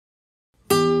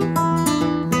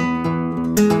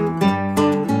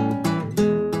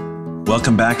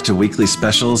Welcome back to Weekly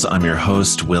Specials. I'm your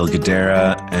host, Will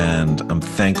Guidera, and I'm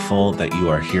thankful that you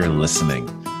are here listening.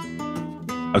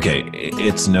 Okay,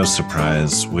 it's no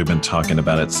surprise. We've been talking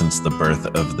about it since the birth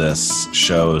of this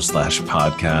show /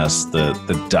 podcast,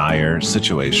 the dire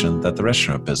situation that the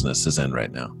restaurant business is in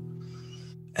right now.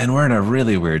 And we're in a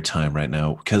really weird time right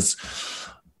now because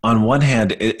on one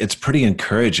hand, it's pretty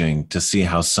encouraging to see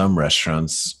how some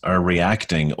restaurants are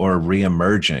reacting or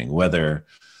reemerging, whether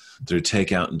through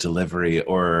takeout and delivery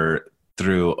or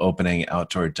through opening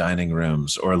outdoor dining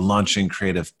rooms or launching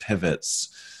creative pivots.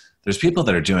 There's people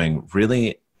that are doing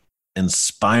really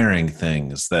inspiring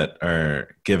things that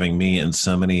are giving me and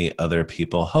so many other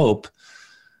people hope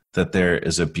that there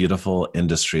is a beautiful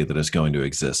industry that is going to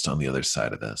exist on the other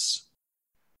side of this.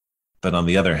 But on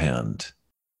the other hand,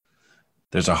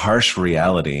 there's a harsh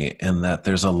reality in that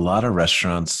there's a lot of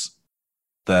restaurants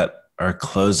that are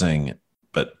closing,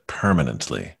 but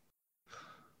permanently.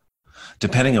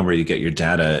 Depending on where you get your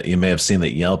data, you may have seen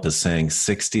that Yelp is saying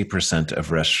 60% of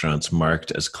restaurants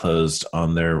marked as closed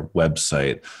on their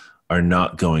website are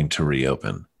not going to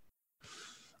reopen.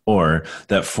 Or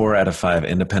that 4 out of 5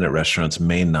 independent restaurants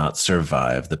may not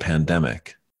survive the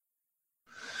pandemic.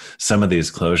 Some of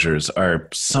these closures are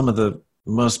some of the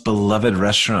most beloved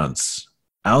restaurants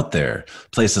out there.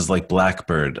 Places like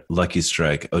Blackbird, Lucky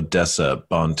Strike, Odessa,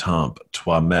 Bon Temps,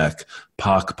 Trois Mec,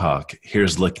 Poc Poc,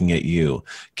 Here's Looking at You,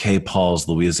 K. Paul's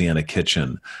Louisiana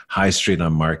Kitchen, High Street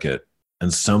on Market,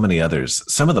 and so many others.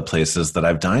 Some of the places that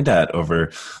I've dined at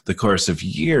over the course of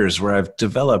years where I've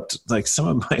developed like some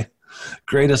of my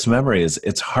greatest memories.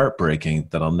 It's heartbreaking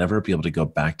that I'll never be able to go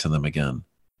back to them again.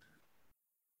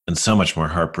 And so much more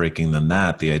heartbreaking than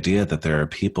that, the idea that there are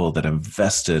people that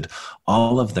invested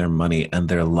all of their money and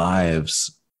their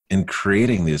lives in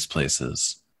creating these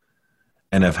places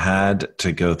and have had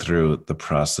to go through the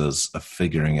process of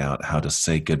figuring out how to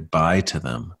say goodbye to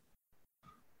them,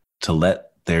 to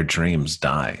let their dreams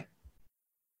die.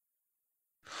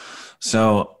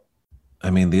 So, I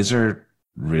mean, these are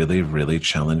really, really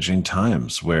challenging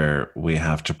times where we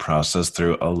have to process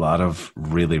through a lot of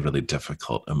really, really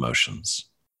difficult emotions.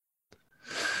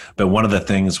 But one of the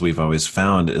things we've always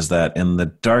found is that in the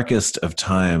darkest of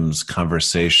times,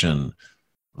 conversation,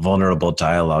 vulnerable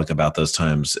dialogue about those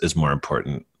times is more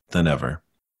important than ever.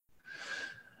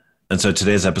 And so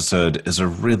today's episode is a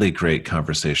really great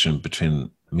conversation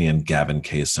between me and Gavin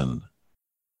Kaysen.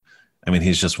 I mean,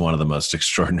 he's just one of the most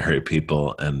extraordinary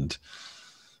people and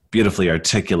beautifully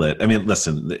articulate. I mean,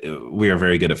 listen, we are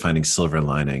very good at finding silver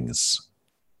linings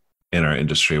in our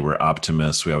industry. We're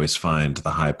optimists. We always find the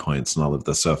high points and all of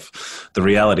this stuff. The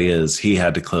reality is he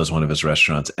had to close one of his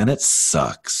restaurants and it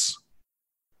sucks.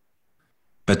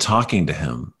 But talking to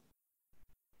him,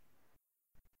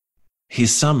 he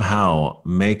somehow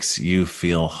makes you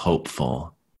feel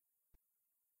hopeful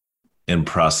in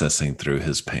processing through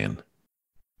his pain.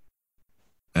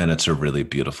 And it's a really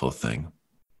beautiful thing.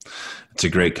 It's a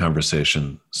great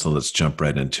conversation. So let's jump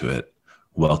right into it.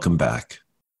 Welcome back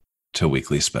to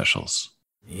Weekly Specials.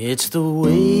 It's the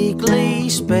Weekly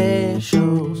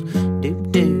Specials.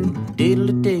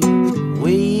 Do-do-diddle-do.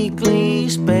 Weekly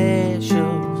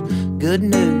Specials. Good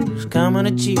news coming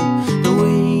at you. The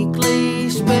Weekly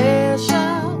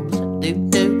Specials.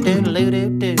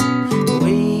 Do-do-diddle-do-do.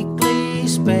 Weekly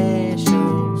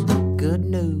Specials. Good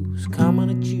news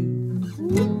coming at you.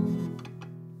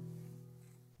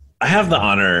 I have the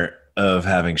honor of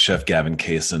having Chef Gavin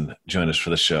Kaysen join us for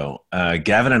the show.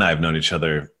 Gavin and I have known each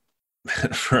other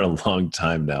for a long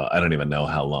time now. I don't even know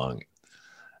how long.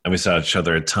 And we saw each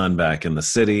other a ton back in the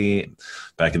city.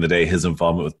 Back in the day, his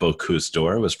involvement with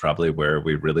Bellecour was probably where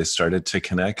we really started to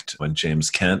connect. When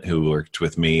James Kent, who worked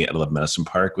with me at 11 Medicine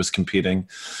Park, was competing.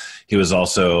 He was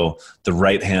also the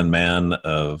right-hand man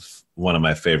of one of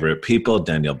my favorite people,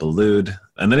 Daniel Boulud.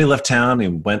 And then he left town. He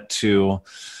went to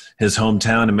his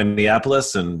hometown in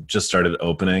Minneapolis and just started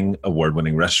opening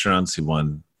award-winning restaurants. He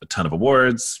won a ton of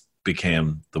awards,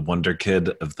 became the wonder kid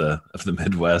of the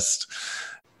Midwest.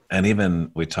 And even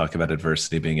we talk about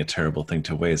adversity being a terrible thing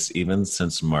to waste. Even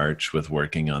since March with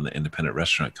working on the Independent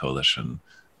Restaurant Coalition,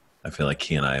 I feel like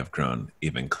he and I have grown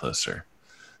even closer.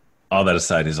 All that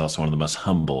aside, he's also one of the most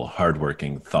humble,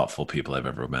 hardworking, thoughtful people I've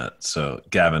ever met. So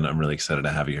Gavin, I'm really excited to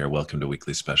have you here. Welcome to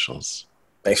Weekly Specials.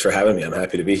 Thanks for having me. I'm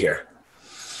happy to be here.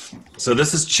 So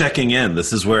this is checking in.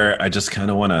 This is where I just kind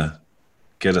of want to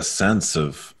get a sense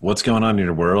of what's going on in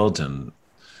your world and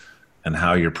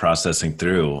how you're processing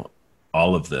through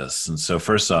all of this. And so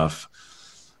first off,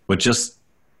 obviously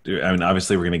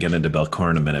we're going to get into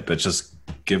Bellecour in a minute, but just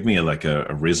give me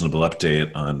a reasonable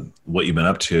update on what you've been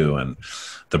up to and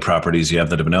the properties you have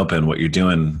that have been open, what you're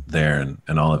doing there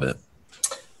and all of it.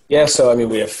 Yeah, so I mean,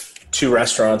 we have 2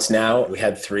 restaurants now. We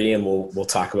had 3, and we'll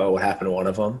talk about what happened to one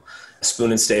of them.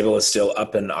 Spoon and Stable is still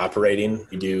up and operating.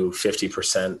 We do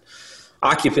 50%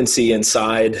 occupancy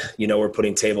inside. We're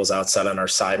putting tables outside on our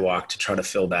sidewalk to try to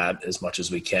fill that as much as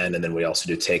we can. And then we also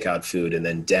do takeout food. And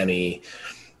then Demi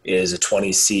is a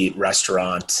 20-seat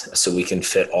restaurant, so we can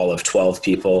fit all of 12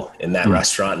 people in that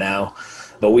restaurant now.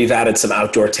 But we've added some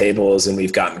outdoor tables and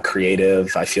we've gotten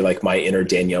creative. I feel like my inner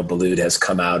Danielle Boulud has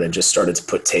come out and just started to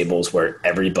put tables where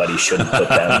everybody shouldn't put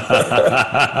them.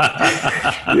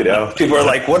 People are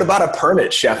like, what about a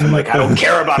permit, chef? I'm like, I don't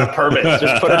care about a permit.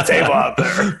 Just put a table out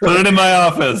there. Put it in my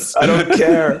office. I don't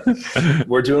care.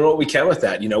 We're doing what we can with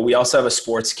that. We also have a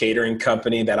sports catering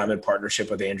company that I'm in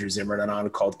partnership with Andrew Zimmerman on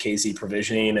called KZ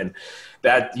Provisioning. And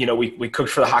that, we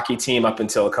cooked for the hockey team up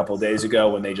until a couple of days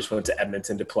ago when they just went to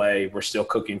Edmonton to play. We're still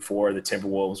cooking for the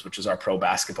Timberwolves, which is our pro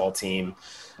basketball team.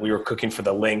 We were cooking for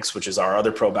the Lynx, which is our other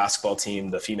pro basketball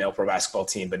team, the female pro basketball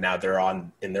team, but now they're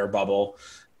in their bubble.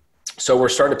 So we're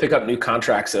starting to pick up new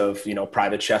contracts of,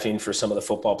 private chefing for some of the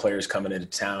football players coming into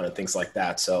town and things like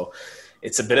that. So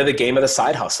it's a bit of the game of the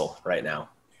side hustle right now.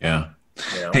 Yeah.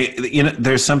 Hey,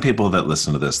 there's some people that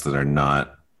listen to this that are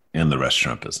not in the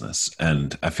restaurant business.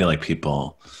 And I feel like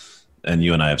people, and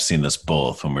you and I have seen this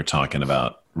both when we're talking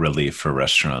about relief for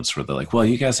restaurants, where they're like, well,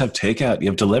 you guys have takeout, you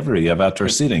have delivery, you have outdoor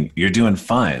seating, you're doing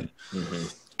fine. Mm-hmm.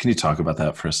 Can you talk about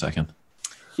that for a second?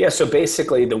 Yeah, so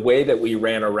basically the way that we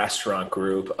ran a restaurant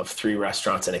group of 3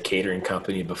 restaurants and a catering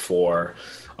company before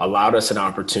allowed us an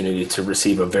opportunity to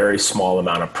receive a very small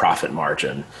amount of profit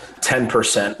margin.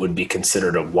 10% would be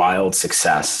considered a wild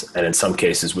success. And in some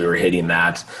cases, we were hitting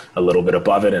that a little bit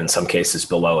above it, and in some cases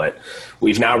below it.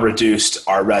 We've now reduced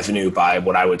our revenue by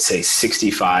what I would say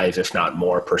 65, if not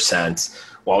more %,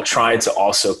 while trying to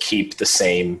also keep the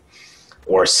same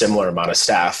or a similar amount of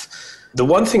staff. The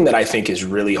one thing that I think is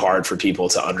really hard for people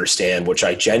to understand, which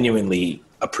I genuinely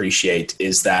appreciate,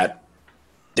 is that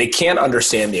they can't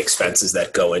understand the expenses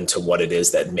that go into what it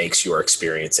is that makes your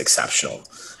experience exceptional.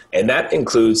 And that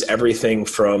includes everything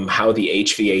from how the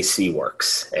HVAC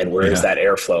works and where does that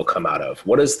airflow come out of?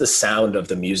 What does the sound of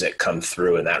the music come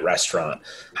through in that restaurant?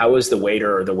 How is the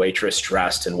waiter or the waitress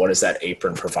dressed, and what is that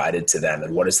apron provided to them,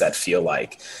 and what does that feel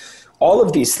like? All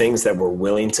of these things that we're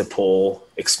willing to pull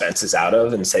expenses out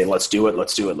of and say, let's do it,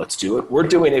 let's do it, let's do it. We're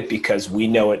doing it because we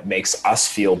know it makes us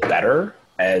feel better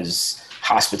as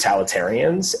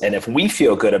hospitalitarians. And if we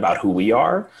feel good about who we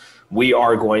are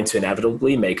going to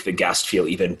inevitably make the guest feel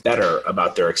even better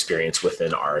about their experience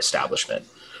within our establishment.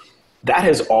 That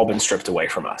has all been stripped away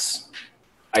from us.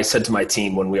 I said to my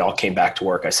team when we all came back to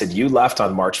work, I said, you left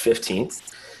on March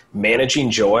 15th,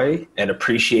 managing joy and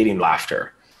appreciating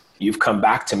laughter. You've come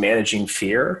back to managing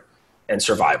fear and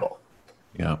survival.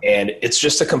 Yeah. And it's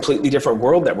just a completely different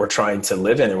world that we're trying to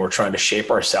live in, and we're trying to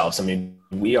shape ourselves. I mean,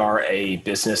 we are a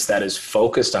business that is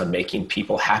focused on making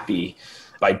people happy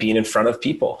by being in front of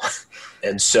people.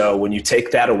 And so when you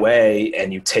take that away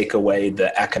and you take away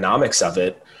the economics of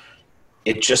it,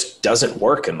 it just doesn't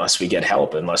work unless we get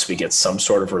help, unless we get some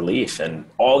sort of relief. And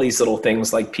all these little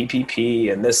things like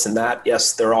PPP and this and that,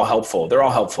 yes, they're all helpful. They're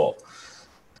all helpful.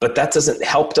 But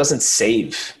help doesn't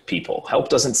save people. Help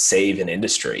doesn't save an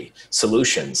industry.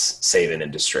 Solutions save an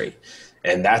industry.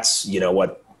 And that's,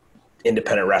 what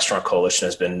Independent Restaurant Coalition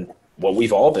has been, what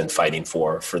we've all been fighting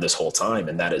for this whole time.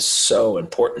 And that is so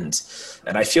important.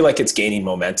 And I feel like it's gaining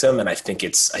momentum. And I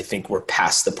think we're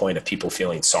past the point of people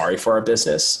feeling sorry for our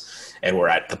business. And we're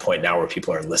at the point now where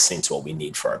people are listening to what we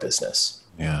need for our business.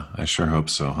 Yeah, I sure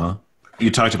hope so, huh? You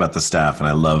talked about the staff, and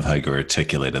I love how you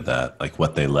articulated that, like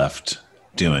what they left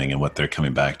doing and what they're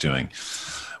coming back doing.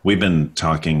 We've been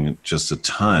talking just a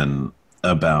ton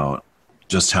about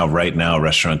just how right now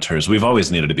restaurateurs, we've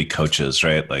always needed to be coaches,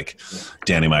 right? Like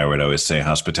Danny Meyer would always say,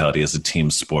 hospitality is a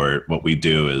team sport. What we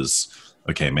do is,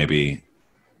 okay, maybe,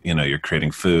 you're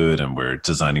creating food and we're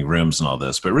designing rooms and all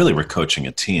this, but really we're coaching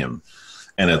a team.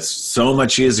 And it's so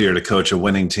much easier to coach a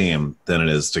winning team than it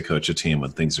is to coach a team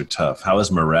when things are tough. How is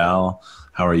morale?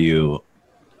 How are you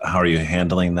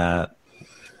handling that?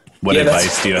 What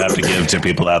advice do you have to give to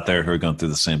people out there who are going through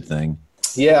the same thing?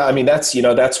 Yeah, I mean, that's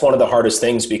one of the hardest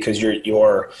things, because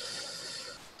you're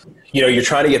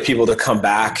trying to get people to come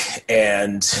back,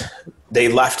 and they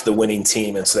left the winning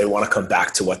team, and so they want to come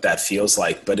back to what that feels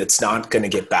like, but it's not going to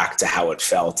get back to how it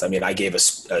felt. I mean, I gave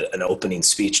an opening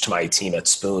speech to my team at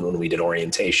Spoon when we did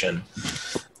orientation.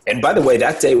 And by the way,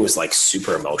 that day was like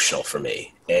super emotional for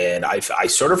me. And I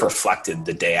sort of reflected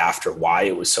the day after why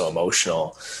it was so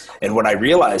emotional. And what I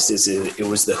realized is it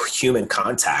was the human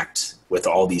contact with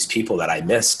all these people that I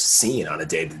missed seeing on a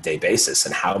day-to-day basis,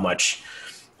 and how much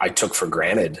I took for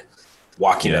granted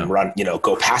walking and run,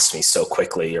 go past me so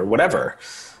quickly or whatever.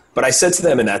 But I said to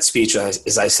them in that speech, I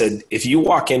said, if you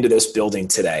walk into this building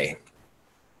today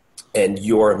and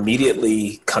you're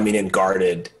immediately coming in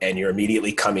guarded and you're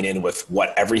immediately coming in with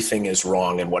what everything is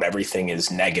wrong and what everything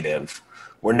is negative,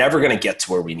 we're never going to get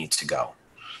to where we need to go.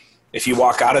 If you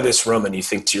walk out of this room and you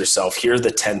think to yourself, here are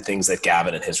the 10 things that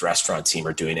Gavin and his restaurant team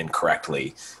are doing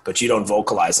incorrectly, but you don't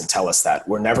vocalize and tell us that,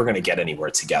 we're never going to get anywhere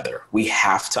together. We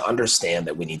have to understand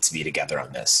that we need to be together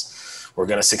on this. We're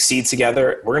going to succeed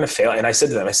together. We're going to fail. And I said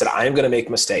to them, I am going to make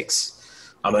mistakes.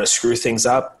 I'm going to screw things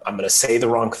up. I'm going to say the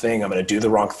wrong thing. I'm going to do the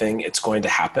wrong thing. It's going to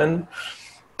happen.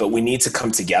 But we need to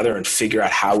come together and figure out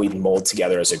how we mold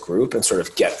together as a group and sort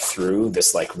of get through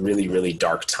this like really, really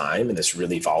dark time and this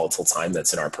really volatile time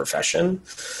that's in our profession.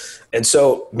 And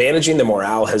so managing the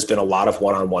morale has been a lot of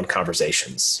one-on-one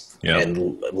conversations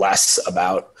and less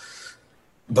about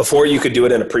before you could do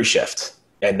it in a pre-shift.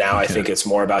 And now I think it's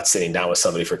more about sitting down with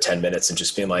somebody for 10 minutes and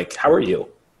just being like, how are you?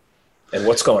 And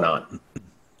what's going on?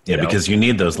 Because you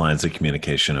need those lines of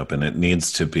communication open. It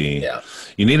needs to be,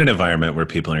 you need an environment where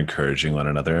people are encouraging one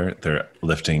another. They're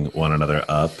lifting one another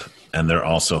up and they're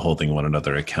also holding one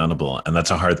another accountable. And that's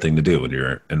a hard thing to do when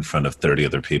you're in front of 30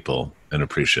 other people in a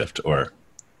pre-shift, or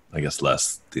I guess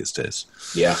less these days.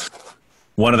 Yeah.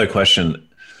 One other question.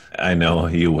 I know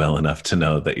you well enough to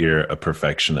know that you're a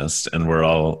perfectionist and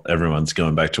everyone's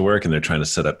going back to work and they're trying to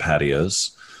set up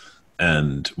patios.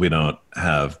 And we don't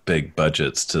have big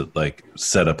budgets to like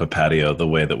set up a patio the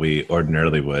way that we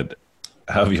ordinarily would.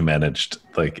 How have you managed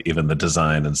like even the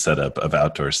design and setup of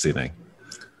outdoor seating?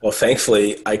 Well,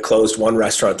 thankfully, I closed one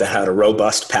restaurant that had a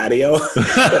robust patio.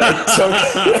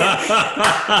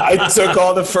 I took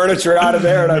all the furniture out of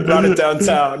there and I brought it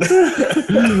downtown.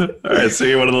 All right, so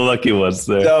you're one of the lucky ones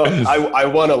there. So I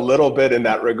won a little bit in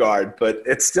that regard, but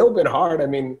it's still been hard. I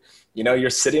mean,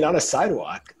 you're sitting on a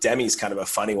sidewalk. Demi's kind of a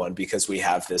funny one because we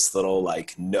have this little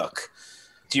like nook.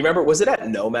 Do you remember, was it at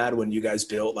Nomad when you guys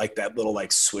built like that little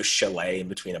like Swiss chalet in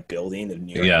between a building in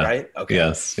New York, right? Okay.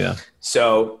 Yes, yeah.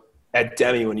 So at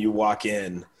Demi, when you walk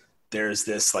in, there's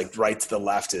this like right to the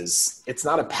left it's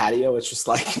not a patio. It's just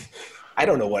like, I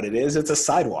don't know what it is. It's a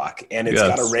sidewalk and it's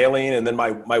got a railing and then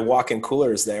my walk-in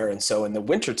cooler is there. And so in the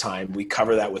wintertime, we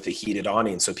cover that with a heated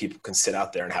awning so people can sit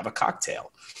out there and have a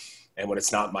cocktail. And when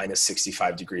it's not minus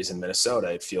 65 degrees in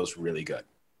Minnesota, it feels really good.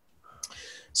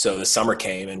 So the summer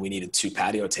came and we needed 2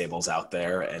 patio tables out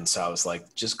there. And so I was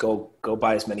like, just go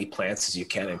buy as many plants as you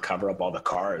can and cover up all the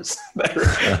cars that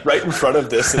are right in front of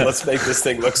this. And let's make this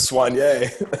thing look soigné.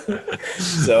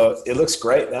 So it looks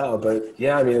great now, but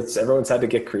yeah, I mean, everyone's had to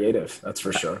get creative. That's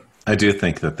for sure. I do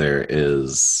think that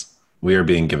we are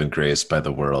being given grace by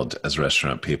the world as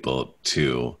restaurant people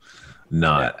to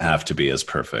not have to be as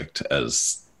perfect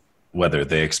as whether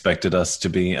they expected us to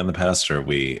be in the past or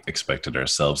we expected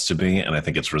ourselves to be. And I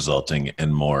think it's resulting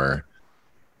in more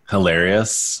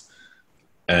hilarious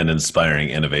and inspiring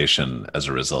innovation as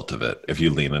a result of it, if you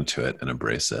lean into it and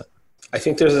embrace it. I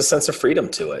think there's a sense of freedom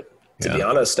to it, to be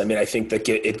honest. I mean, I think that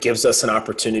it gives us an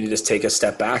opportunity to take a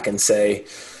step back and say,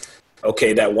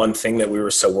 okay, that one thing that we were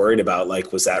so worried about,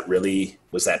 like, was that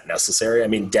necessary? I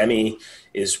mean, Demi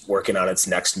is working on its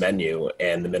next menu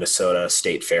and the Minnesota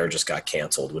State Fair just got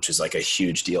canceled, which is like a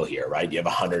huge deal here, right? You have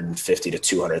 150 to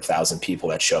 200,000 people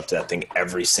that show up to that thing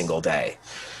every single day.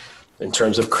 In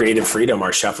terms of creative freedom,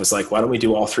 our chef was like, why don't we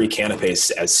do all 3 canapes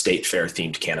as State Fair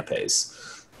themed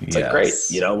canapes? It's like, great,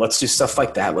 let's do stuff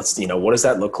like that. Let's, what does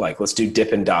that look like? Let's do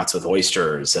Dippin' Dots with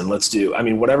oysters and let's do,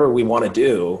 whatever we want to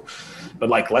do. But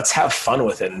like, let's have fun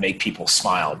with it and make people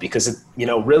smile because,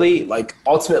 really like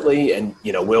ultimately, and,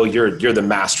 Will, you're the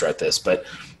master at this, but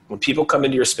when people come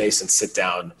into your space and sit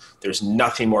down, there's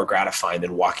nothing more gratifying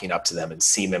than walking up to them and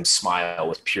seeing them smile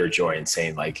with pure joy and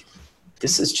saying like,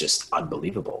 this is just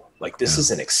unbelievable. Like, this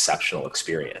is an exceptional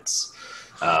experience.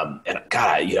 And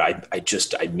God,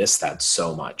 I miss that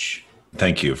so much.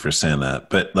 Thank you for saying that.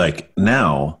 But like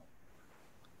now,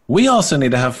 we also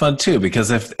need to have fun too,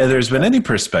 because if there's been any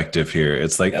perspective here,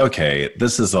 it's like, okay,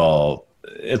 it's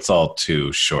all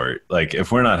too short. Like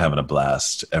if we're not having a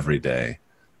blast every day,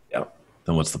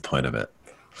 then what's the point of it?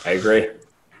 I agree.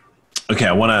 Okay.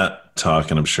 I want to talk,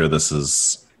 and I'm sure this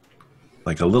is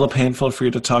like a little painful for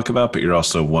you to talk about, but you're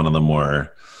also one of the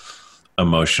more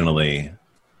emotionally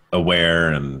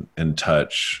aware and in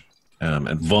touch and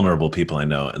vulnerable people I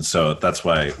know. And so that's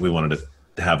why we wanted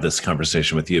to have this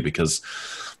conversation with you, because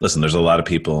listen, there's a lot of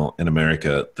people in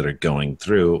America that are going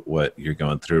through what you're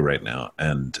going through right now.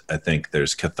 And I think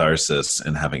there's catharsis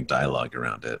in having dialogue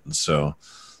around it. And so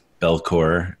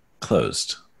Bellecour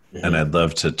closed. Mm-hmm. And I'd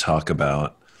love to talk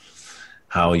about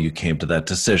how you came to that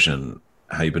decision,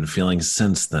 how you've been feeling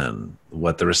since then,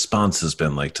 what the response has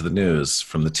been like to the news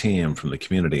from the team, from the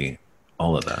community,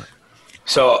 all of that.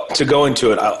 So to go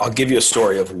into it, I'll give you a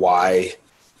story of why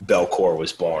Bellecour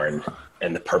was born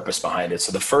and the purpose behind it.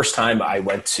 So the first time I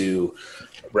went to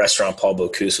restaurant Paul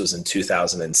Bocuse was in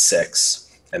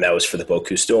 2006, and that was for the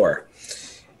Bocuse d'Or.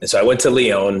 And so I went to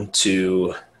Lyon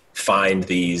to find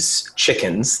these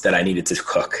chickens that I needed to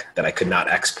cook that I could not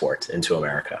export into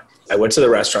America. I went to the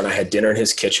restaurant. I had dinner in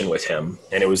his kitchen with him,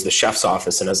 and it was the chef's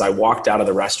office. And as I walked out of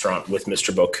the restaurant with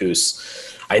Mr.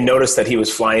 Bocuse, I noticed that he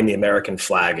was flying the American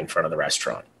flag in front of the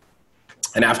restaurant.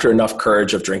 And after enough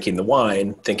courage of drinking the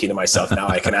wine, thinking to myself, now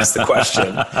I can ask the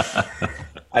question,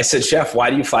 I said, "Chef, why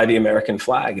do you fly the American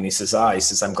flag?" And he says,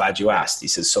 "I'm glad you asked." He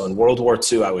says, "So in World War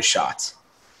II, I was shot.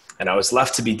 And I was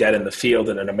left to be dead in the field,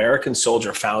 and an American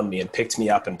soldier found me and picked me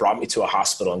up and brought me to a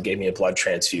hospital and gave me a blood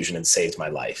transfusion and saved my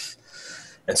life.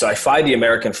 And so I fly the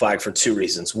American flag for two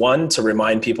reasons. One, to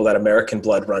remind people that American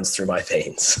blood runs through my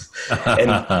veins."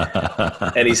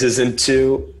 And he says, and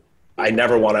two, I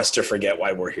never want us to forget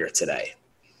why we're here today.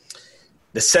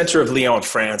 The center of Lyon,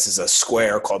 France, is a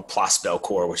square called Place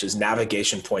Bellecour, which is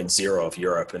navigation point 0 of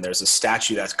Europe. And there's a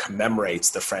statue that commemorates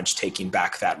the French taking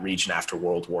back that region after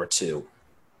World War II.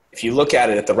 If you look at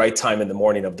it at the right time in the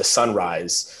morning of the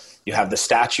sunrise, you have the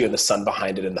statue and the sun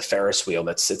behind it and the Ferris wheel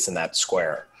that sits in that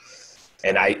square.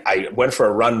 And I went for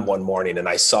a run one morning and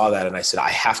I saw that and I said,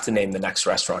 I have to name the next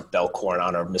restaurant Bellecour in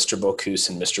honor of Mr. Bocuse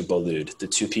and Mr. Beaulieu, the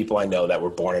two people I know that were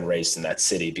born and raised in that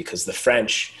city, because the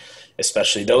French,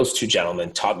 especially those two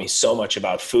gentlemen, taught me so much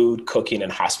about food, cooking,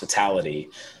 and hospitality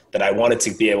that I wanted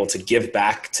to be able to give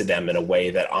back to them in a way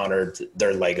that honored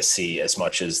their legacy as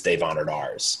much as they've honored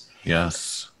ours.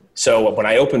 Yes. So when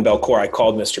I opened Bellecour, I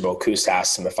called Mr. Bocuse to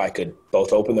ask him if I could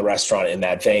both open the restaurant in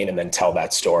that vein and then tell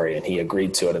that story. And he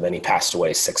agreed to it. And then he passed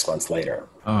away 6 months later.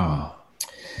 Oh.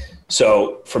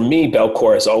 So for me,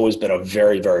 Bellecour has always been a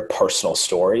very, very personal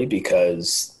story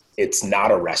because it's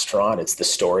not a restaurant. It's the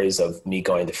stories of me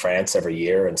going to France every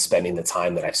year and spending the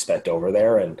time that I've spent over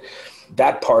there. And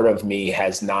that part of me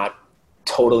has not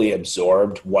totally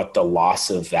absorbed what the loss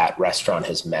of that restaurant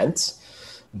has meant.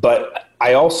 But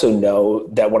I also know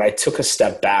that when I took a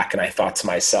step back and I thought to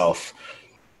myself,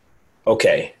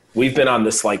 okay, we've been on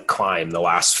this like climb the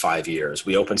last 5 years.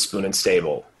 We opened Spoon and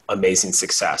Stable, amazing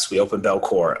success. We opened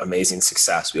Bellecour, amazing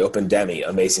success. We opened Demi,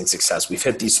 amazing success. We've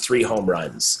hit these 3 home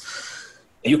runs.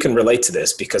 You can relate to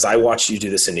this because I watched you do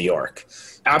this in New York.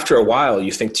 After a while,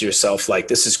 you think to yourself, like,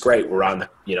 this is great. We're on,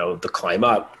 the climb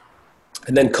up.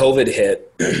 And then COVID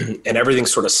hit and everything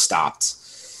sort of stopped.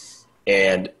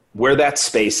 And where that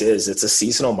space is, it's a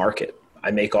seasonal market.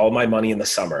 I make all my money in the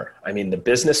summer. I mean, the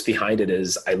business behind it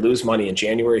is I lose money in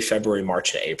January, February,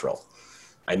 March, and April.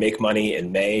 I make money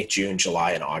in May, June,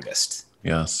 July, and August.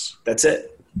 Yes. That's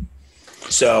it.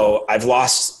 So I've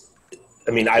lost,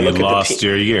 lost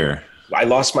your year. I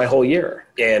lost my whole year.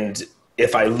 And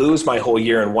if I lose my whole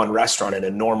year in one restaurant in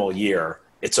a normal year,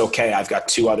 it's okay. I've got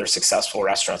 2 other successful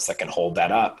restaurants that can hold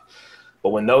that up.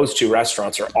 But when those 2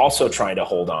 restaurants are also trying to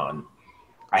hold on,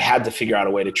 I had to figure out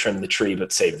a way to trim the tree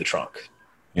but save the trunk.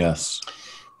 Yes.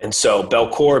 And so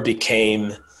Bellecour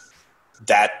became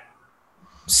that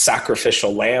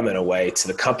sacrificial lamb in a way to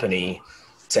the company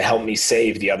to help me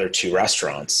save the other 2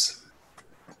 restaurants.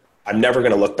 I'm never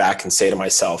going to look back and say to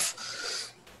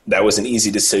myself, that was an easy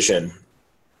decision.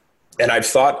 And I've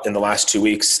thought in the last 2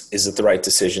 weeks, is it the right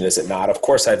decision? Is it not? Of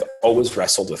course, I've always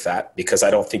wrestled with that because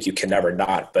I don't think you can never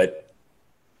not. But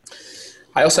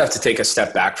I also have to take a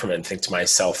step back from it and think to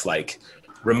myself, like,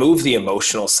 remove the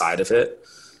emotional side of it.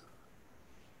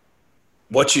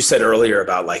 What you said earlier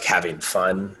about like having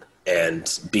fun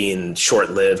and being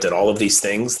short-lived and all of these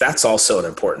things, that's also an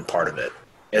important part of it.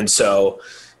 And so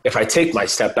if I take my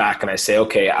step back and I say,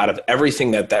 okay, out of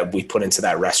everything that we put into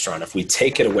that restaurant, if we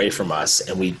take it away from us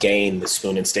and we gain the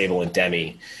Spoon and Stable and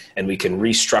Demi, and we can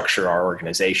restructure our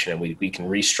organization and we can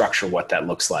restructure what that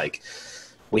looks like,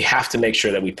 we have to make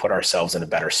sure that we put ourselves in a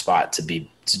better spot to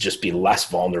just be less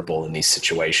vulnerable in these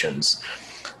situations.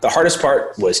 The hardest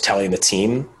part was telling the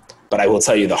team, but I will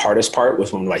tell you the hardest part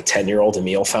was when my 10-year-old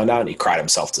Emil found out and he cried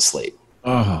himself to sleep.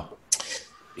 Oh.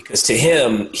 Because to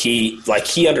him, he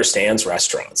understands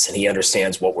restaurants and he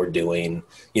understands what we're doing.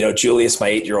 Julius, my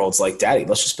 8-year-old's like, Daddy,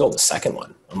 let's just build a second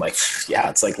one. I'm like, yeah,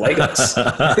 it's like Legos.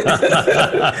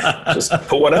 Just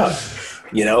put one up.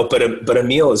 But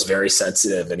Emil is very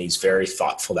sensitive and he's very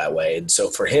thoughtful that way. And so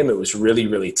for him, it was really,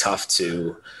 really tough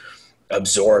to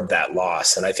absorb that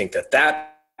loss. And I think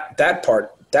that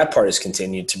part has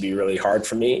continued to be really hard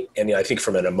for me. And I think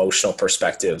from an emotional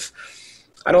perspective,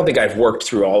 I don't think I've worked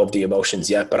through all of the emotions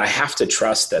yet, but I have to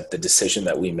trust that the decision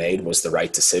that we made was the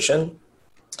right decision.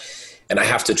 And I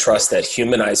have to trust that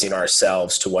humanizing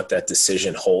ourselves to what that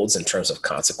decision holds in terms of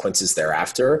consequences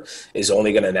thereafter is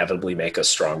only going to inevitably make us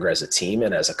stronger as a team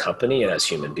and as a company and as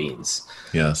human beings.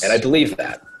 Yes. And I believe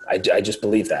that. I just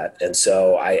believe that. And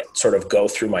so I sort of go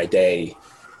through my day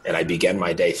and I begin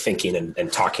my day thinking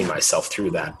and talking myself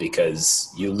through that,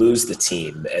 because you lose the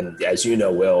team. And as you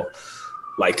know, Will,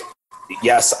 like,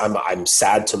 yes, I'm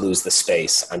sad to lose the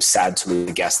space. I'm sad to lose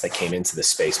the guests that came into the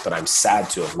space, but I'm sad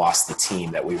to have lost the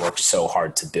team that we worked so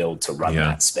hard to build to run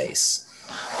that space.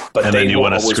 But and then you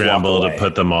want to scramble to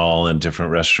put them all in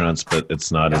different restaurants, but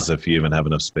it's not as if you even have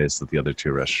enough space at the other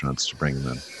two restaurants to bring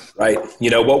them in. Right. You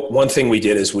know, one thing we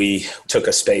did is we took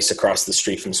a space across the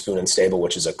street from Spoon and Stable,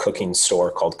 which is a cooking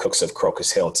store called Cooks of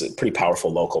Crocus Hill. It's a pretty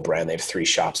powerful local brand. They have 3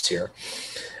 shops here.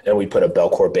 And we put a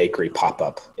Bellecour bakery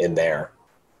pop-up in there.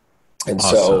 And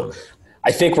awesome. So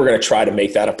I think we're going to try to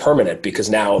make that a permanent, because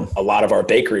now a lot of our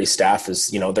bakery staff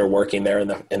is, you know, they're working there in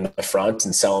the front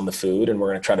and selling the food. And we're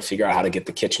going to try to figure out how to get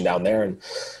the kitchen down there. And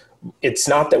it's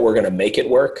not that we're going to make it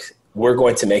work. We're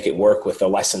going to make it work with the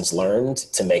lessons learned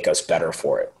to make us better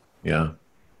for it. Yeah.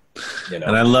 You know?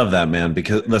 And I love that, man,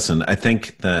 because listen, I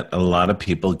think that a lot of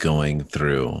people going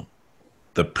through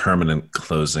the permanent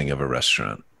closing of a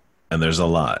restaurant, and there's a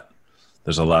lot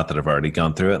that have already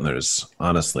gone through it. And there's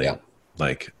honestly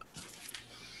like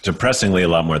depressingly a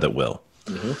lot more that will.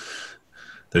 Mm-hmm.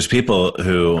 There's people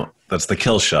who that's the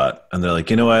kill shot, and they're like,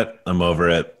 you know what? I'm over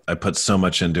it. I put so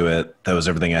much into it. That was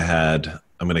everything I had.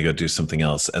 I'm going to go do something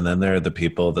else. And then there are the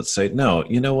people that say, no,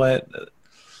 you know what?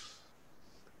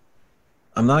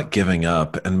 I'm not giving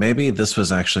up. And maybe this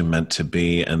was actually meant to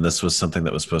be, and this was something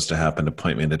that was supposed to happen to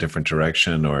point me in a different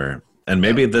direction, and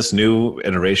maybe this new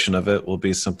iteration of it will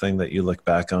be something that you look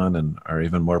back on and are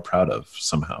even more proud of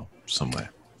somehow, some way.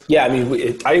 Yeah, I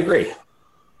mean, I agree.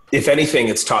 If anything,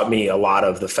 it's taught me a lot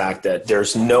of the fact that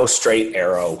there's no straight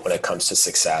arrow when it comes to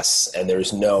success, and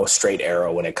there's no straight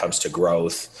arrow when it comes to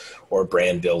growth or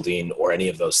brand building or any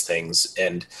of those things.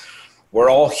 And we're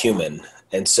all human.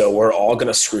 And so we're all going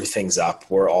to screw things up.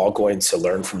 We're all going to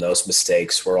learn from those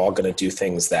mistakes. We're all going to do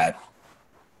things that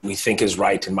we think is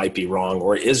right and might be wrong,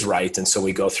 or is right. And so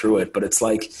we go through it. But it's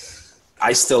like,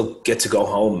 I still get to go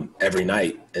home every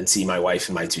night and see my wife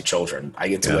and my 2 children. I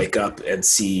get to wake up and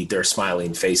see their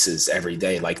smiling faces every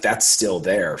day. Like, that's still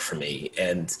there for me.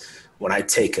 And when I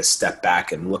take a step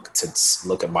back and look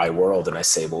at my world and I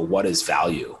say, well, what is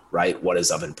value, right? What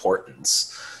is of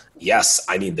importance? Yes,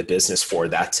 I need the business for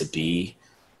that to be,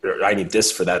 or I need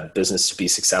this for that business to be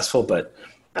successful, but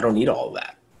I don't need all of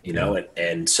that, you know?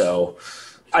 And so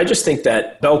I just think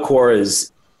that Bellecour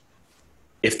is,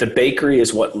 if the bakery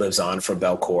is what lives on from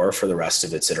Bellecour for the rest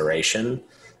of its iteration,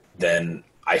 then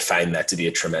I find that to be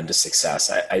a tremendous success.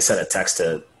 I sent a text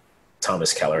to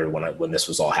Thomas Keller when this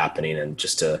was all happening, and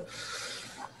just to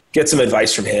get some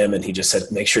advice from him. And he just said,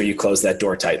 make sure you close that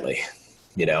door tightly,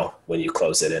 you know, when you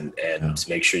close it, and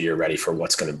make sure you're ready for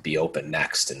what's going to be open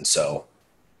next. And so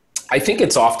I think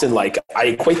it's often like, I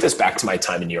equate this back to my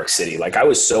time in New York City. Like, I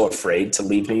was so afraid to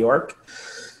leave New York.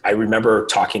 I remember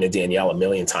talking to Danielle a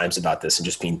million times about this and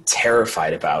just being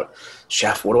terrified about,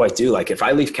 Chef, what do I do? Like, if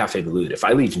I leave Café Bleu, if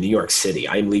I leave New York City,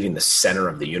 I'm leaving the center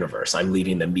of the universe. I'm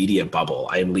leaving the media bubble.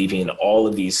 I am leaving all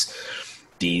of these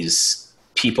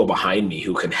people behind me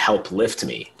who can help lift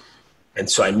me. And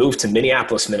so I moved to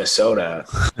Minneapolis, Minnesota,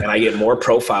 and I get more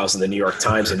profiles in the New York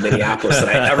Times in Minneapolis than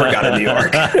I ever got in New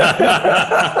York.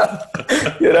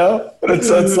 You know? And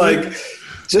so it's like,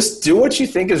 just do what you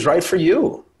think is right for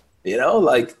you. You know,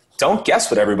 like, don't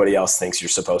guess what everybody else thinks you're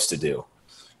supposed to do.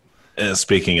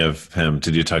 Speaking of him,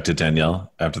 did you talk to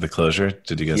Danielle after the closure?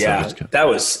 Did you guys? Yeah, that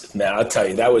was, man, I'll tell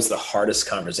you, that was the hardest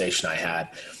conversation I had.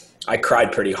 I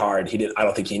cried pretty hard. I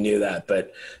don't think he knew that,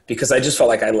 but because I just felt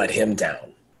like I let him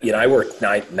down. You know, I worked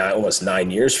almost 9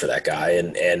 years for that guy,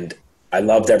 and I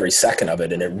loved every second of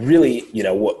it. And it really, you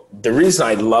know, the reason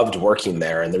I loved working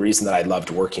there and the reason that I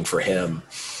loved working for him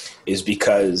is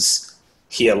because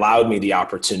he allowed me the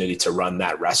opportunity to run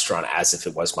that restaurant as if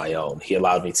it was my own. He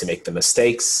allowed me to make the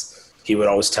mistakes. He would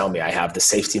always tell me, I have the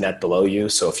safety net below you,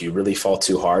 so if you really fall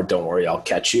too hard, don't worry, I'll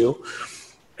catch you.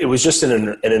 It was just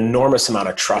an enormous amount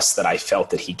of trust that I felt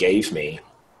that he gave me,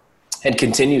 and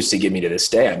continues to give me to this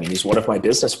day. I mean, he's one of my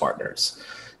business partners.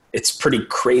 It's pretty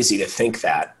crazy to think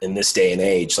that in this day and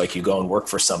age, like, you go and work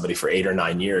for somebody for 8 or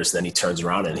 9 years, then he turns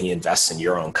around and he invests in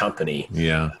your own company.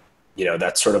 Yeah. You know,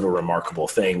 that's sort of a remarkable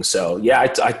thing. So yeah,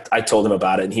 I told him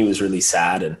about it, and he was really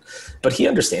sad, but he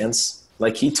understands.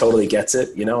 Like, he totally gets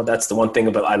it. You know, that's the one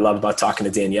thing I love about talking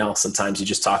to Danielle. Sometimes you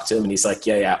just talk to him and he's like,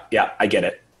 yeah, I get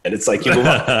it. And it's like, you move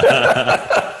on.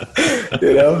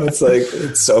 You know, it's like,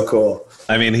 it's so cool.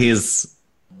 I mean, he's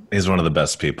He's one of the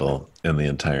best people in the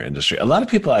entire industry. A lot of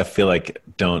people, I feel like,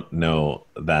 don't know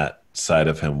that side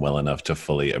of him well enough to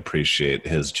fully appreciate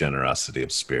his generosity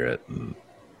of spirit. And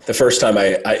the first time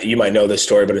you might know this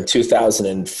story, but in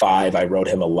 2005, I wrote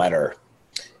him a letter,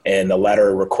 and the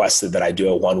letter requested that I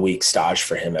do a 1-week stage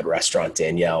for him at Restaurant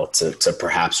Daniel to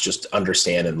perhaps just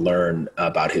understand and learn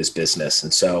about his business.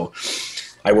 And so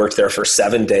I worked there for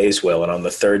 7 days, Will, and on the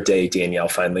 3rd day, Daniel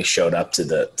finally showed up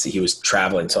he was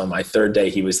traveling. So on my 3rd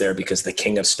day, he was there because the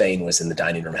King of Spain was in the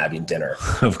dining room having dinner.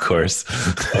 Of course.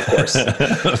 Of course.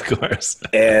 Of course.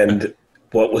 And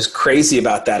what was crazy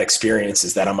about that experience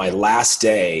is that on my last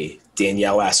day,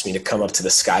 Danielle asked me to come up to the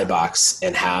skybox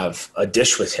and have a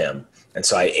dish with him. And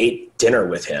so I ate dinner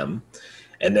with him,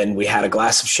 and then we had a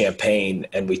glass of champagne,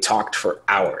 and we talked for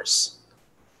hours.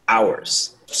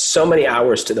 So many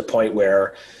hours, to the point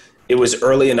where it was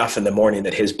early enough in the morning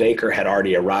that his baker had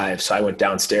already arrived. So I went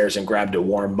downstairs and grabbed a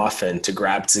warm muffin to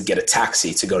get a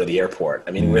taxi to go to the airport.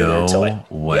 I mean, we were there until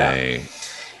way. Yeah.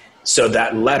 So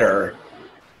that letter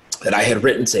that I had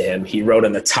written to him, he wrote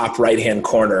in the top right-hand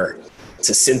corner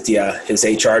to Cynthia, his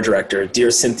HR director, "Dear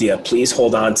Cynthia, please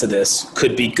hold on to this.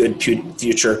 Could be good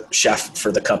future chef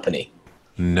for the company."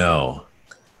 No.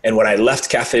 And when I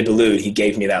left Café Bellecour, he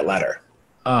gave me that letter.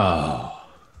 Oh.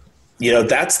 You know,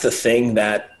 that's the thing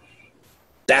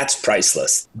that's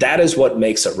priceless. That is what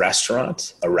makes a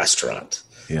restaurant a restaurant.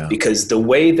 Yeah. Because the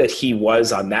way that he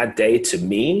was on that day to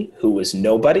me, who was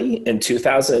nobody in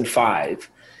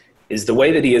 2005, is the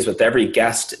way that he is with every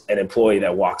guest and employee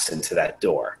that walks into that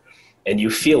door. And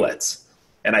you feel it.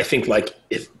 And I think, like,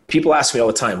 if people ask me all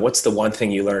the time, what's the one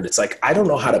thing you learned? It's like, I don't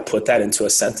know how to put that into a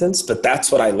sentence, but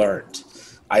that's what I learned.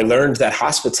 I learned that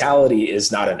hospitality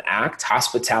is not an act.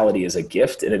 Hospitality is a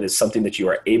gift, and it is something that you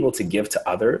are able to give to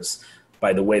others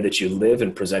by the way that you live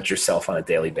and present yourself on a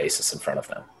daily basis in front of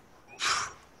them.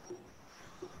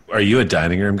 Are you a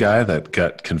dining room guy that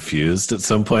got confused at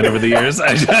some point over the years?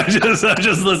 I'm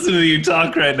just listening to you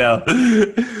talk right now.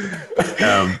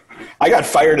 I got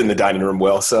fired in the dining room,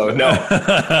 Will, so no.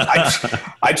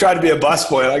 I tried to be a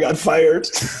busboy and I got fired.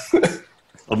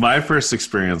 Well, my first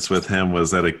experience with him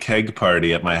was at a keg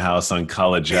party at my house on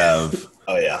College Ave.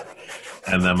 Oh, yeah.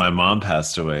 And then my mom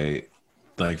passed away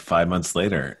like 5 months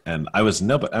later. And I was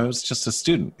just a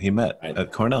student he met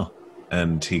at Cornell.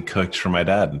 And he cooked for my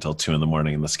dad until 2 a.m.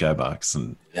 in the skybox.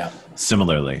 And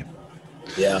similarly.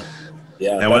 Yeah.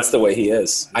 Yeah, and that's the way he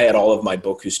is. I had all of my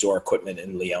Bellecour store equipment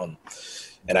in Lyon.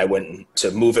 And I went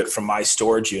to move it from my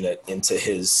storage unit into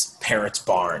his parents'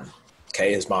 barn.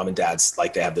 Okay, his mom and dad's,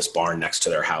 like, they have this barn next to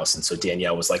their house. And so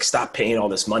Danielle was like, stop paying all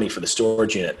this money for the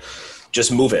storage unit.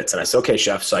 Just move it. And I said, okay,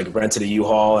 chef. So I rented a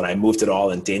U-Haul and I moved it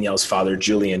all. And Danielle's father,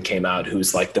 Julian, came out,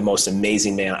 who's like the most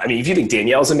amazing man. I mean, if you think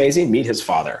Danielle's amazing, meet his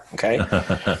father, okay?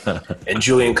 And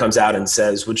Julian comes out and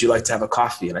says, would you like to have a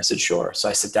coffee? And I said, sure. So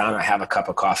I sit down, I have a cup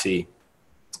of coffee.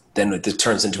 Then it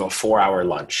turns into a 4-hour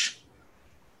lunch,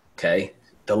 okay?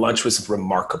 The lunch was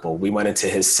remarkable. We went into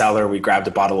his cellar. We grabbed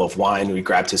a bottle of wine. We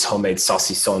grabbed his homemade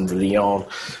saucisson de Lyon.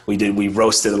 We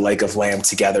roasted a leg of lamb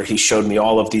together. He showed me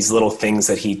all of these little things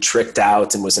that he tricked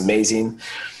out and was amazing.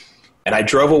 And I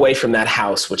drove away from that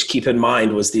house, which, keep in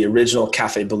mind, was the original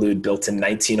Café Bellecour, built in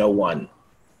 1901.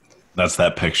 That's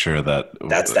that picture.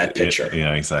 That's that picture.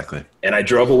 Yeah, exactly. And I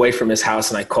drove away from his house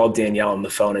and I called Danielle on the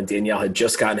phone, and Danielle had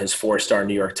just gotten his 4-star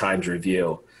New York Times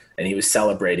review. And he was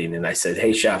celebrating. And I said,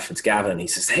 hey, chef, it's Gavin. He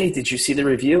says, hey, did you see the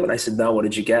review? And I said, no, what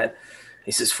did you get?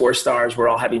 He says, 4 stars. We're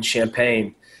all having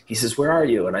champagne. He says, where are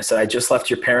you? And I said, I just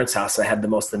left your parents' house. I had the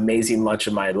most amazing lunch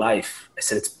of my life. I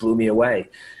said, it's blew me away.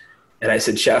 And I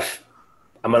said, chef,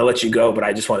 I'm going to let you go, but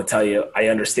I just want to tell you, I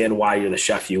understand why you're the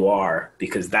chef you are,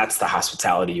 because that's the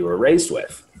hospitality you were raised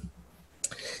with.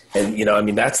 And, you know, I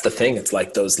mean, that's the thing. It's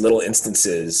like those little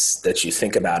instances that you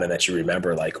think about and that you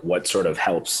remember, like what sort of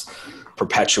helps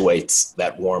perpetuates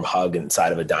that warm hug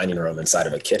inside of a dining room, inside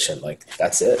of a kitchen. Like,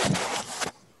 that's it.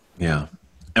 Yeah.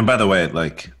 And by the way,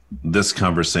 like, this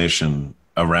conversation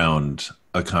around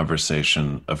a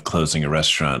conversation of closing a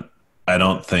restaurant, I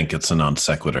don't think it's a non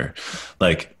sequitur.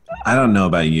 Like, I don't know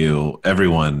about you,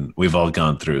 everyone, we've all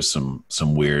gone through some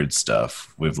weird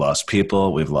stuff. We've lost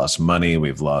people, we've lost money,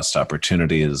 we've lost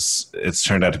opportunities. It's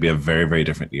turned out to be a very, very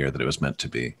different year than it was meant to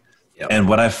be. And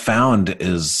what I've found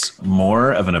is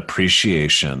more of an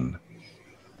appreciation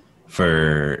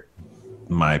for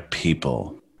my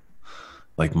people,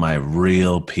 like my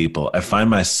real people. I find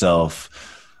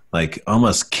myself like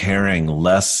almost caring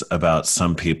less about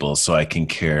some people so I can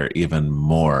care even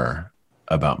more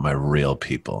about my real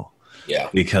people. Yeah.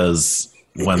 Because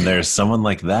when there's someone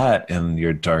like that in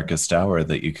your darkest hour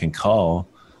that you can call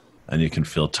and you can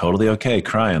feel totally okay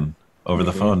crying over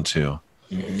the phone to,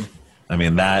 Mm-hmm. I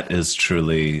mean, that is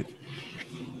truly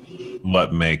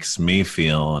what makes me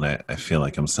feel, and I feel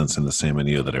like I'm sensing the same in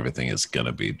you, that everything is going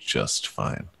to be just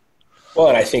fine. Well,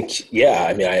 and I think, yeah,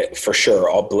 I mean, for sure,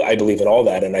 I believe in all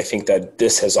that. And I think that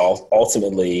this has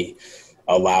ultimately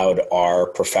allowed our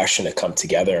profession to come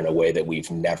together in a way that we've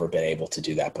never been able to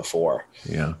do that before.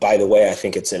 Yeah. By the way, I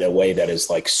think it's in a way that is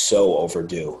like so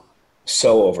overdue.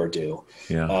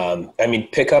 Yeah. I mean,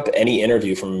 pick up any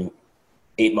interview from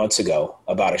 8 months ago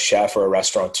about a chef or a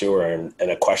restaurateur, and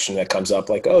a question that comes up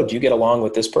like, oh, do you get along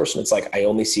with this person? It's like, I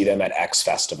only see them at X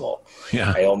festival.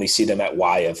 Yeah. I only see them at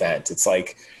Y event. It's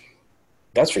like,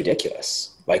 that's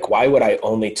ridiculous. Like, why would I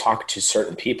only talk to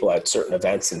certain people at certain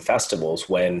events and festivals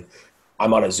when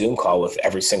I'm on a Zoom call with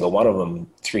every single one of them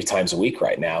 3 times a week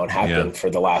right now, and have been for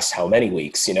the last how many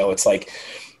weeks? You know, it's like,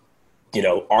 you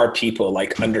know, our people,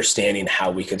 like, understanding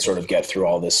how we can sort of get through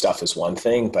all this stuff is one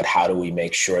thing, but how do we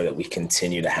make sure that we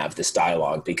continue to have this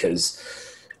dialogue? Because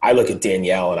I look at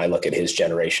Danielle and I look at his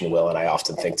generation, Will, and I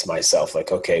often think to myself,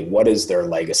 like, okay, what is their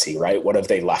legacy, right? What have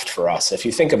they left for us? If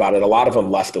you think about it, a lot of them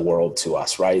left the world to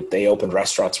us, right? They opened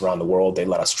restaurants around the world. They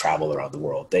let us travel around the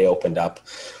world. They opened up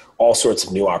all sorts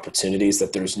of new opportunities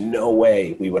that there's no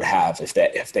way we would have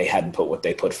if they hadn't put what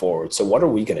they put forward. So what are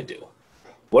we going to do?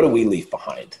 What do we leave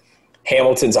behind?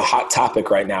 Hamilton's a hot topic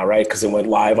right now, right? Because it went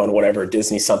live on whatever,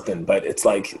 Disney something. But it's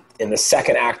like in the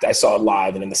second act, I saw it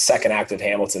live, and in the second act of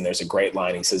Hamilton, there's a great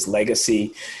line. He says,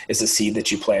 legacy is a seed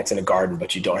that you plant in a garden,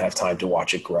 but you don't have time to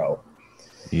watch it grow.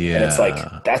 Yeah. And it's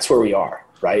like, that's where we are,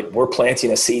 right? We're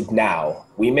planting a seed now.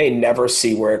 We may never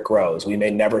see where it grows. We may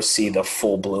never see the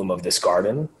full bloom of this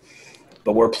garden,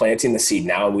 but we're planting the seed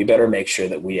now, and we better make sure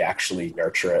that we actually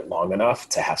nurture it long enough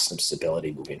to have some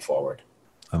stability moving forward.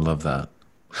 I love that.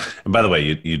 And by the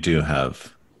way, you do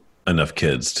have enough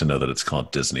kids to know that it's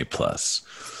called Disney Plus.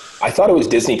 I thought it was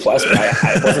Disney Plus, but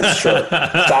I wasn't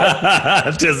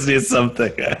sure. Disney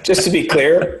something. Just to be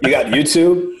clear, you got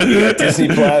YouTube, you got Disney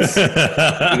Plus, you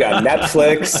got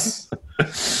Netflix.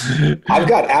 I've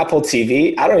got Apple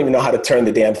TV. I don't even know how to turn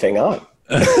the damn thing on.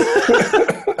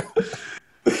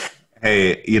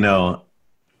 Hey, you know,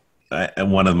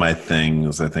 and one of my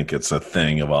things, I think it's a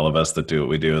thing of all of us that do what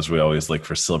we do, is we always look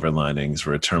for silver linings.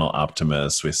 We're eternal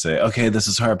optimists. We say, okay, this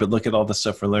is hard, but look at all the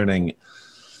stuff we're learning.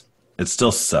 It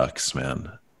still sucks,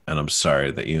 man. And I'm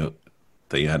sorry that you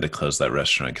had to close that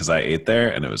restaurant, because I ate there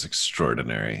and it was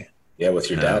extraordinary. Yeah, with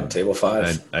your dad, Table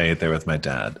 5. I ate there with my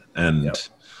dad, and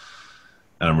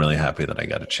I'm really happy that I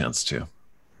got a chance to.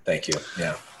 Thank you.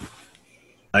 Yeah.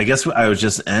 I guess I would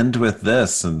just end with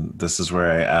this, and this is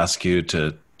where I ask you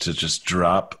to just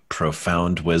drop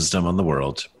profound wisdom on the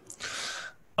world.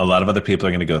 A lot of other people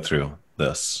are going to go through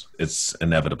this. It's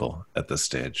inevitable at this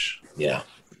stage. Yeah.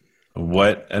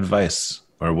 What advice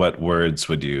or what words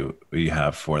would you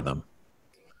have for them?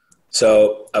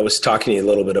 So I was talking to you a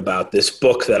little bit about this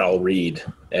book that I'll read,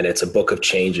 and it's a book of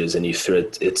changes, and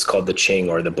it's called The Ching,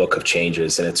 or the Book of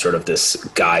Changes. And it's sort of this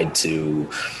guide to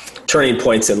turning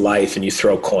points in life, and you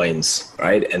throw coins,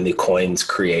 right? And the coins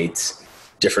create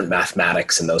different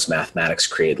mathematics, and those mathematics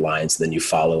create lines, and then you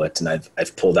follow it. And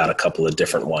I've pulled out a couple of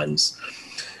different ones.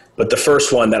 But the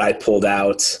first one that I pulled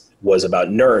out was about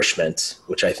nourishment,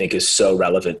 which I think is so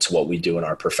relevant to what we do in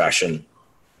our profession.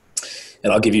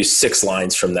 And I'll give you 6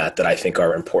 lines from that I think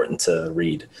are important to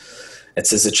read. It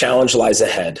says, "The challenge lies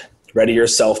ahead. Ready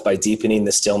yourself by deepening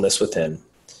the stillness within.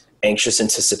 Anxious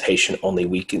anticipation only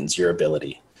weakens your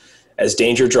ability. As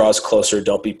danger draws closer,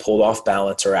 don't be pulled off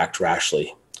balance or act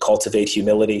rashly. Cultivate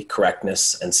humility,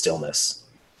 correctness, and stillness.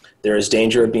 There is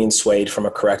danger of being swayed from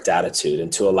a correct attitude,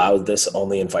 and to allow this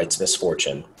only invites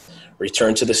misfortune.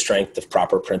 Return to the strength of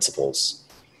proper principles.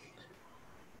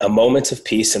 A moment of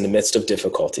peace in the midst of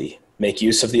difficulty. Make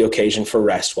use of the occasion for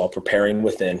rest while preparing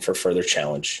within for further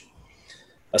challenge.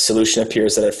 A solution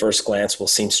appears that at first glance will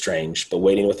seem strange, but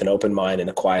waiting with an open mind and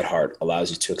a quiet heart allows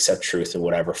you to accept truth in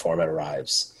whatever form it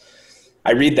arrives."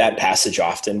 I read that passage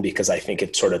often because I think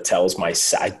it sort of tells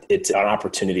it's an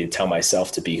opportunity to tell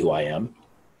myself to be who I am.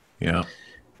 Yeah.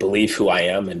 Believe who I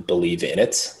am and believe in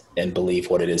it, and believe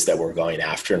what it is that we're going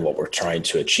after and what we're trying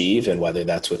to achieve. And whether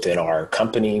that's within our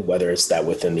company, whether it's that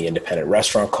within the independent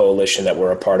restaurant coalition that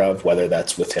we're a part of, whether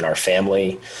that's within our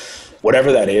family,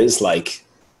 whatever that is, like,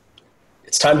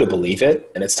 it's time to believe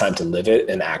it, and it's time to live it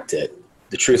and act it.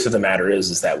 The truth of the matter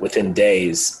is that within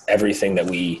days, everything that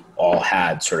we all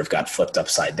had sort of got flipped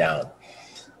upside down.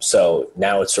 So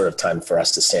now it's sort of time for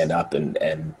us to stand up and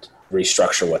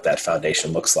restructure what that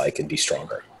foundation looks like and be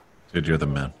stronger. Dude, you're the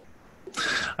man.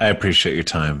 I appreciate your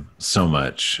time so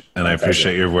much, and I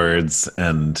appreciate your words,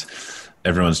 and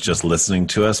everyone's just listening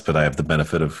to us, but I have the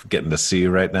benefit of getting to see you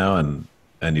right now, and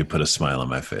and you put a smile on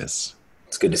my face.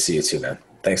 It's good to see you too, man.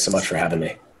 Thanks so much for having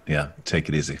me. Yeah, take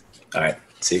it easy. All right.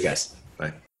 See you guys.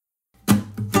 Bye.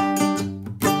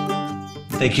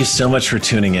 Thank you so much for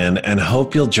tuning in, and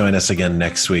hope you'll join us again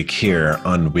next week here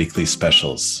on Weekly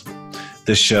Specials.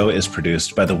 This show is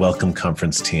produced by the Welcome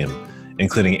Conference team,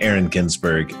 including Aaron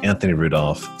Ginsberg, Anthony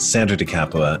Rudolph, Sandra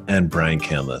DeCapua, and Brian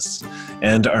Canlis.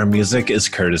 And our music is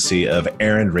courtesy of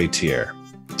Aaron Ratier.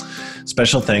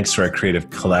 Special thanks to our creative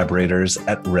collaborators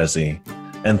at Resi,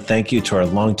 and thank you to our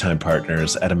longtime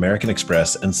partners at American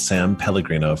Express and Sam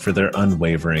Pellegrino for their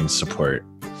unwavering support.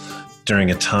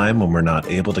 During a time when we're not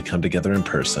able to come together in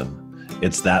person,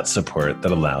 it's that support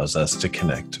that allows us to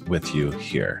connect with you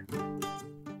here.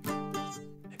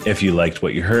 If you liked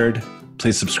what you heard,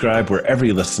 please subscribe wherever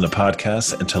you listen to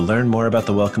podcasts, and to learn more about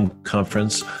the Welcome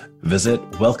Conference, visit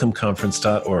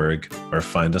welcomeconference.org or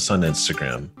find us on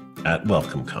Instagram at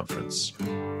Welcome Conference.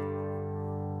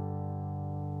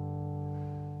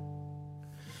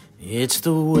 It's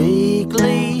the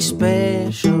weekly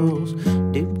specials.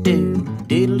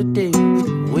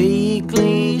 Diddle-a-doo.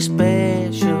 Weekly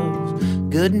specials.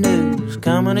 Good news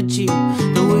coming at you.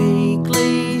 The